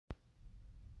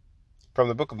From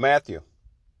the book of Matthew.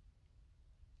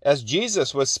 As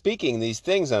Jesus was speaking these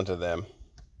things unto them,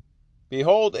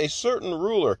 behold, a certain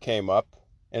ruler came up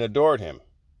and adored him,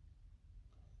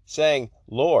 saying,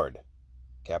 Lord,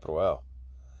 capital L,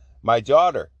 my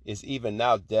daughter is even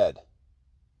now dead.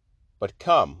 But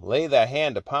come, lay thy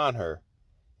hand upon her,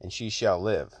 and she shall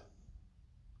live.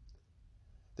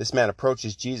 This man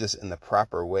approaches Jesus in the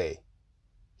proper way.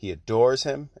 He adores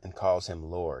him and calls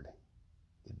him Lord.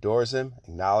 He adores him,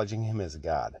 acknowledging him as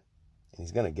God. And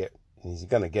he's going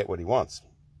to get what he wants.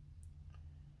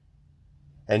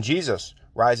 And Jesus,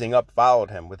 rising up,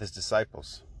 followed him with his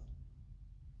disciples.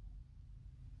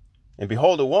 And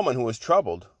behold, a woman who was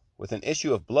troubled with an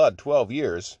issue of blood 12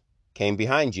 years came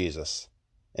behind Jesus,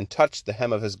 and touched the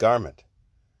hem of his garment.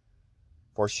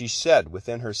 For she said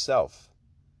within herself,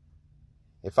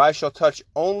 If I shall touch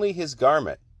only his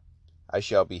garment, I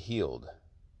shall be healed.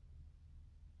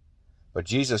 But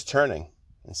Jesus, turning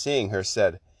and seeing her,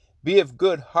 said, Be of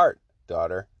good heart,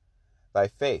 daughter, thy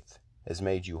faith has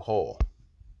made you whole.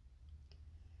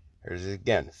 Here's it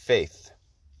again, faith.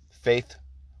 Faith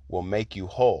will make you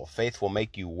whole. Faith will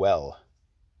make you well.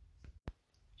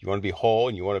 You want to be whole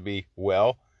and you want to be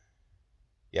well,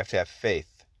 you have to have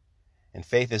faith. And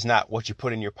faith is not what you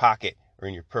put in your pocket or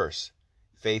in your purse.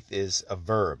 Faith is a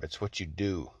verb. It's what you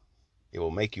do. It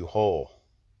will make you whole.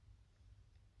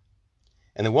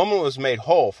 And the woman was made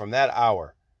whole from that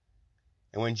hour.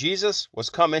 And when Jesus was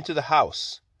come into the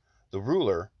house,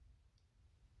 when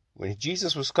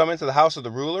Jesus was come into the house of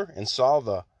the ruler and saw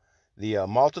the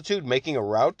multitude making a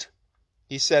rout,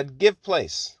 he said, Give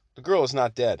place. The girl is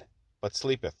not dead, but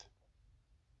sleepeth.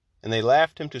 And they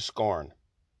laughed him to scorn.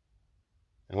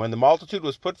 And when the multitude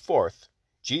was put forth,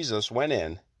 Jesus went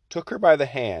in, took her by the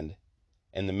hand,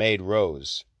 and the maid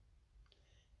rose.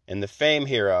 And the fame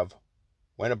hereof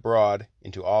went abroad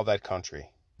into all that country.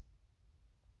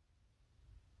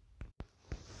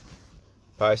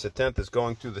 Pius X is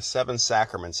going through the 7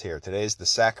 sacraments here. Today is the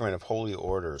sacrament of holy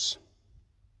orders.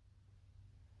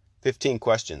 15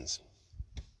 questions.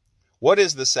 What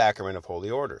is the sacrament of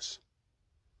holy orders?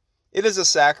 It is a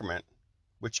sacrament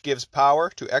which gives power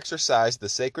to exercise the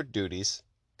sacred duties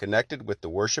connected with the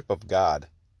worship of God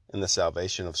and the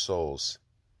salvation of souls,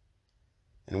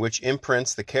 and which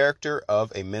imprints the character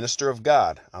of a minister of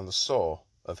God on the soul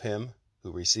of him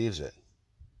who receives it.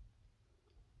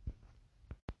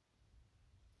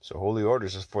 So holy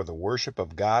orders is for the worship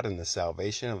of God and the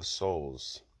salvation of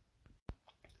souls.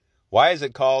 Why is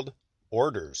it called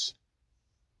orders?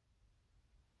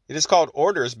 It is called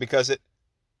orders because it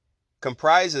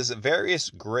comprises various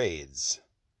grades,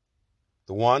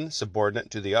 the one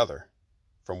subordinate to the other,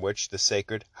 from which the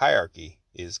sacred hierarchy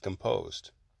is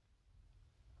composed.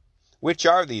 Which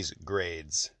are these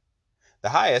grades? The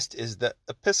highest is the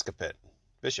episcopate,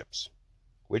 bishops,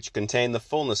 which contain the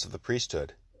fullness of the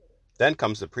priesthood. Then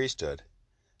comes the priesthood,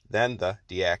 then the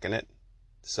diaconate,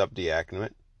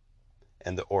 subdiaconate,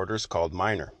 and the orders called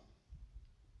minor.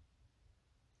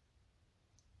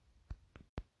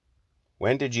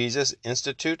 When did Jesus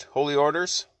institute holy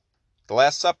orders? The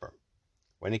Last Supper,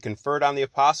 when he conferred on the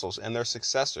apostles and their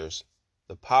successors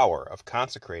the power of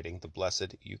consecrating the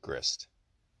Blessed Eucharist.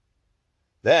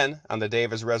 Then, on the day of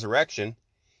his resurrection,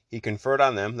 he conferred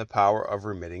on them the power of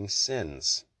remitting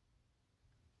sins,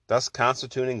 thus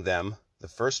constituting them the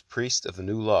first priests of the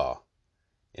new law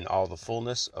in all the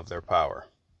fullness of their power.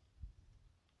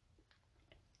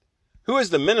 Who is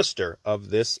the minister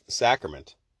of this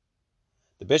sacrament?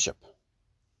 The bishop.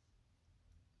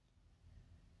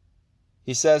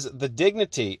 He says, the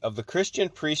dignity of the Christian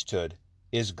priesthood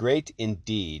is great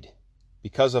indeed,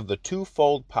 because of the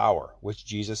twofold power which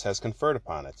Jesus has conferred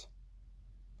upon it,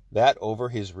 that over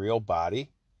his real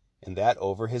body and that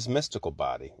over his mystical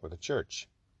body, or the church,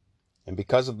 and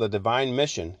because of the divine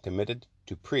mission committed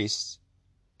to priests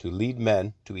to lead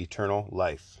men to eternal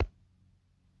life.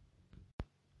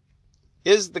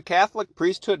 Is the Catholic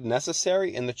priesthood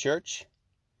necessary in the church?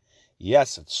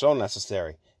 Yes, it's so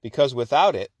necessary, because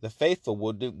without it, the faithful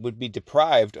would be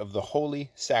deprived of the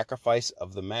holy sacrifice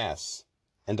of the Mass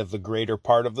and of the greater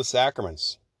part of the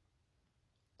sacraments.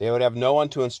 They would have no one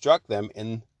to instruct them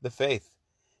in the faith,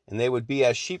 and they would be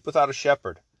as sheep without a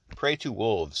shepherd, prey to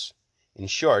wolves. In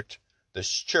short, the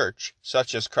church,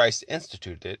 such as Christ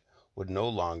instituted it, would no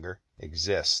longer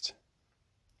exist.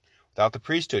 Without the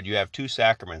priesthood, you have 2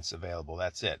 sacraments available.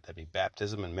 That's it. That'd be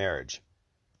baptism and marriage.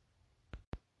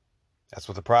 That's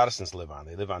what the Protestants live on.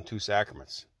 They live on 2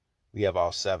 sacraments. We have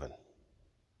all 7.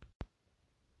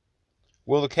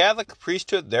 Will the Catholic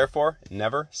priesthood, therefore,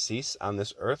 never cease on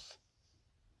this earth?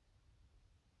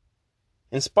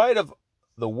 In spite of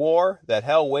the war that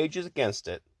hell wages against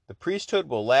it, The priesthood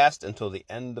will last until the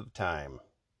end of time,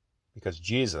 because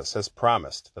Jesus has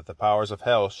promised that the powers of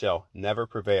hell shall never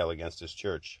prevail against his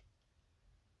church.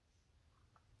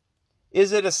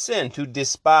 Is it a sin to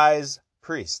despise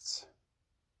priests?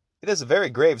 It is a very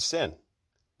grave sin,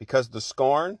 because the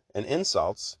scorn and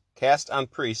insults cast on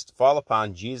priests fall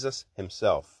upon Jesus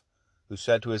himself, who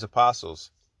said to his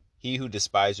apostles, "He who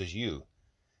despises you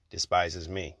despises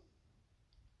me."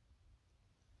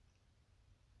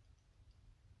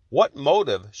 What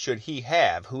motive should he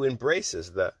have who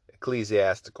embraces the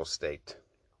ecclesiastical state?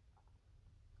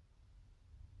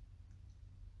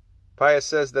 Pius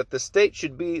says that the state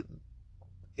should be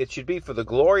for the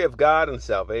glory of God and the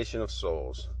salvation of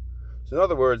souls. So in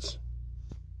other words,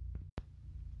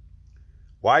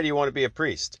 why do you want to be a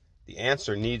priest? The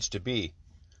answer needs to be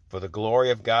for the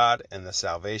glory of God and the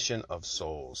salvation of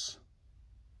souls.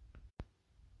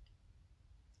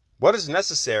 What is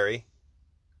necessary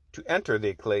to enter the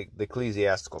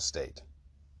ecclesiastical state?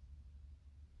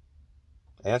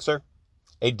 Answer: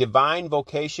 a divine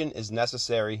vocation is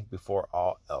necessary before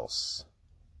all else.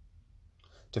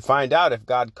 To find out if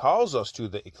God calls us to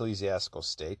the ecclesiastical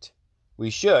state, we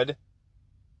should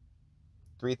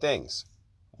 3 things.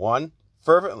 1.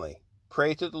 Fervently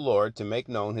pray to the Lord to make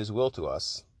known his will to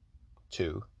us.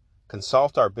 2.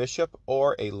 Consult our bishop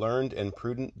or a learned and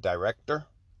prudent director.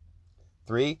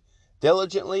 3.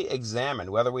 Diligently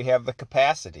examine whether we have the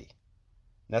capacity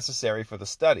necessary for the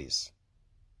studies,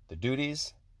 the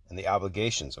duties, and the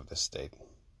obligations of this state.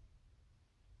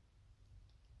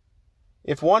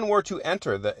 If one were to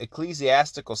enter the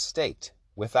ecclesiastical state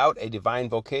without a divine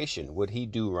vocation, would he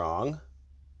do wrong?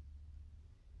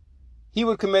 He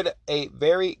would commit a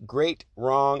very great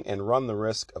wrong and run the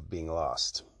risk of being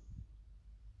lost.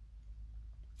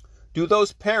 Do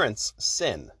those parents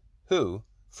sin who,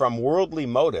 from worldly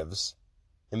motives,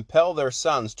 impel their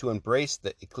sons to embrace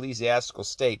the ecclesiastical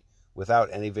state without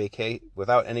any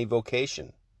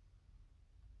vocation?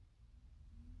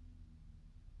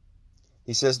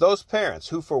 He says those parents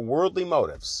who, for worldly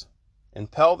motives,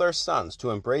 impel their sons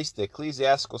to embrace the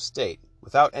ecclesiastical state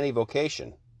without any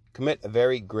vocation commit a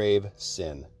very grave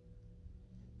sin,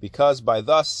 because by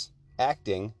thus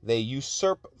acting they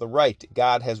usurp the right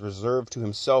God has reserved to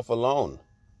himself alone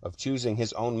of choosing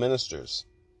his own ministers,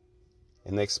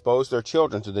 and they expose their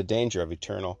children to the danger of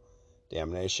eternal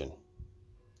damnation.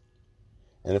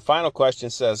 And the final question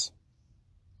says,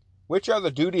 which are the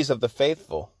duties of the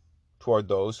faithful toward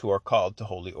those who are called to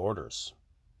holy orders?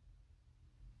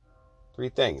 3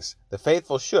 things. The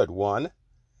faithful should, 1.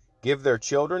 Give their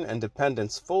children and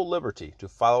dependents full liberty to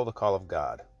follow the call of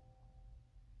God.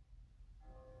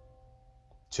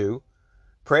 2.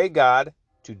 Pray God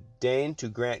to deign to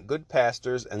grant good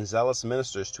pastors and zealous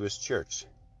ministers to his church.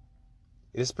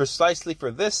 It is precisely for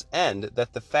this end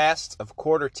that the fasts of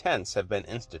quarter tenths have been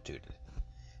instituted.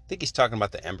 I think he's talking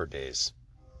about the Ember Days.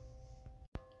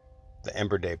 The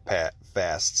Ember Day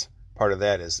fasts. Part of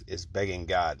that is begging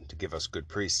God to give us good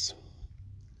priests.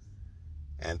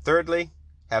 And thirdly,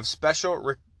 have special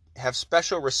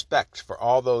respect for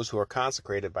all those who are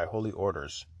consecrated by holy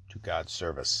orders to God's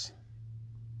service.